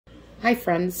Hi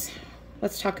friends,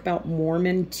 let's talk about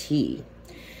Mormon tea.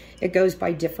 It goes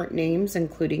by different names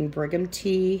including Brigham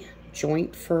tea,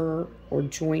 joint fir, or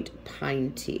joint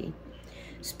pine tea.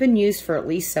 It's been used for at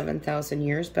least 7,000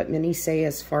 years, but many say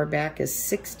as far back as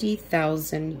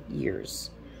 60,000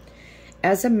 years.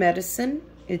 As a medicine,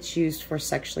 it's used for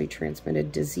sexually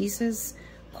transmitted diseases,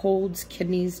 colds,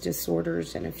 kidneys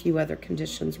disorders, and a few other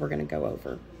conditions we're going to go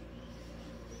over.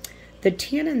 The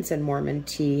tannins in Mormon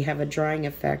tea have a drying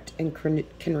effect and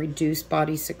can reduce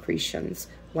body secretions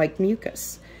like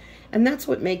mucus. And that's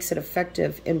what makes it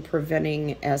effective in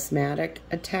preventing asthmatic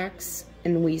attacks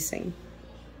and wheezing.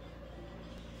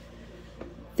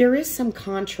 There is some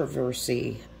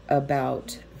controversy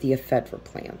about the ephedra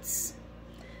plants,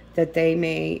 that they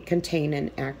may contain an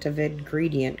active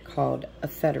ingredient called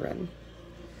ephedrine.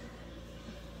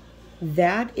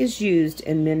 That is used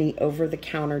in many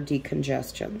over-the-counter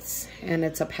decongestants, and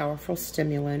it's a powerful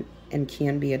stimulant and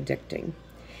can be addicting.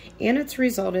 And it's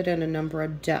resulted in a number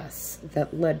of deaths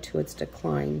that led to its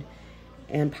decline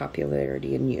and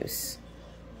popularity in use.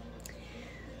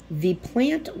 The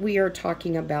plant we are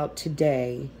talking about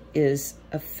today is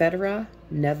Ephedra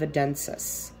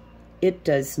nevadensis. It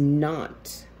does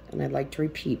not, and I'd like to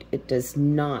repeat, it does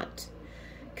not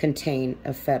contain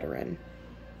ephedrine.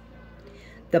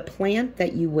 The plant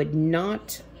that you would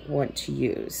not want to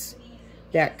use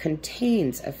that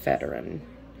contains ephedrine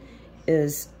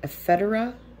is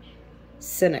Ephedra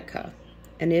sinica,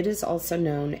 and it is also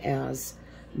known as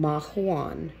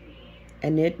mahuan,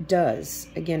 and it does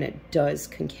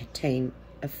contain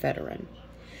ephedrine.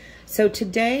 So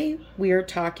today we are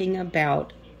talking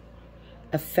about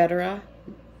Ephedra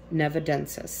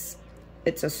nevadensis.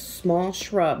 It's a small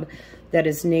shrub that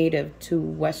is native to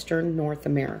Western North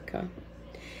America.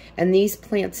 And these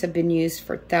plants have been used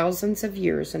for thousands of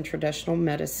years in traditional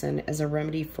medicine as a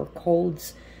remedy for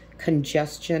colds,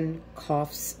 congestion,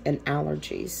 coughs, and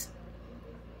allergies.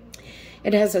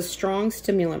 It has a strong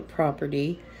stimulant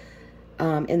property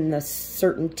in the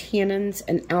certain tannins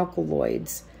and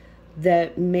alkaloids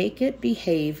that make it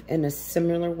behave in a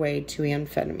similar way to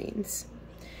amphetamines.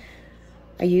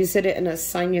 I use it in a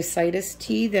sinusitis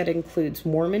tea that includes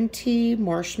Mormon tea,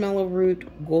 marshmallow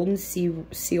root, golden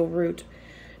seal root,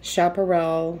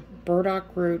 chaparral, burdock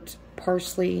root,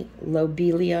 parsley,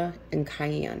 lobelia, and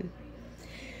cayenne.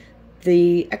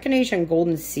 The echinacea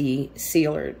golden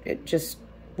seal are just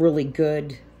really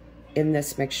good in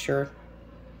this mixture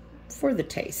for the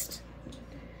taste,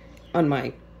 on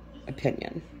my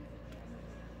opinion.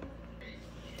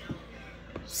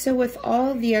 So with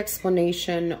all the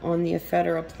explanation on the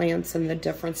ephedra plants and the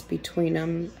difference between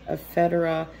them,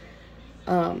 Ephedra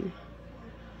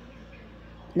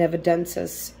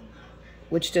nevadensis,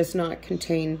 which does not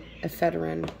contain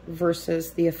ephedrine,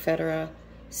 versus the Ephedra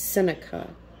sinica,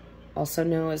 also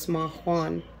known as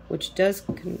mahuan, which does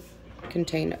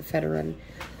contain ephedrine.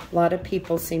 A lot of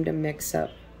people seem to mix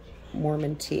up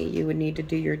Mormon tea. You would need to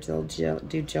do your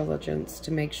due diligence to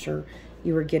make sure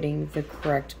you are getting the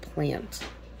correct plant.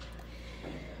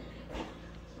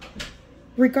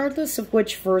 Regardless of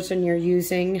which version you're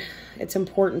using, it's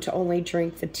important to only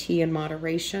drink the tea in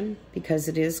moderation because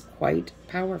it is quite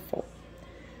powerful.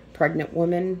 Pregnant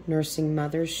women, nursing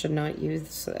mothers should not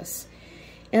use this.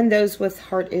 And those with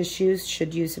heart issues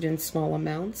should use it in small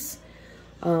amounts.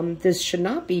 This should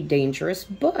not be dangerous,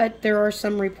 but there are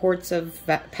some reports of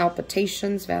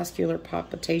palpitations, vascular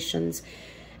palpitations,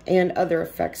 and other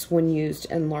effects when used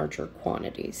in larger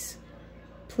quantities.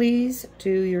 Please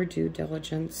do your due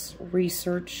diligence,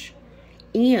 research,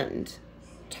 and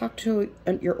talk to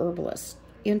your herbalist,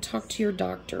 and talk to your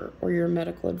doctor or your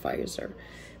medical advisor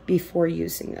before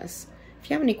using this. If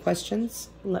you have any questions,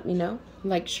 let me know.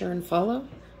 Like, share, and follow.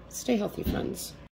 Stay healthy, friends.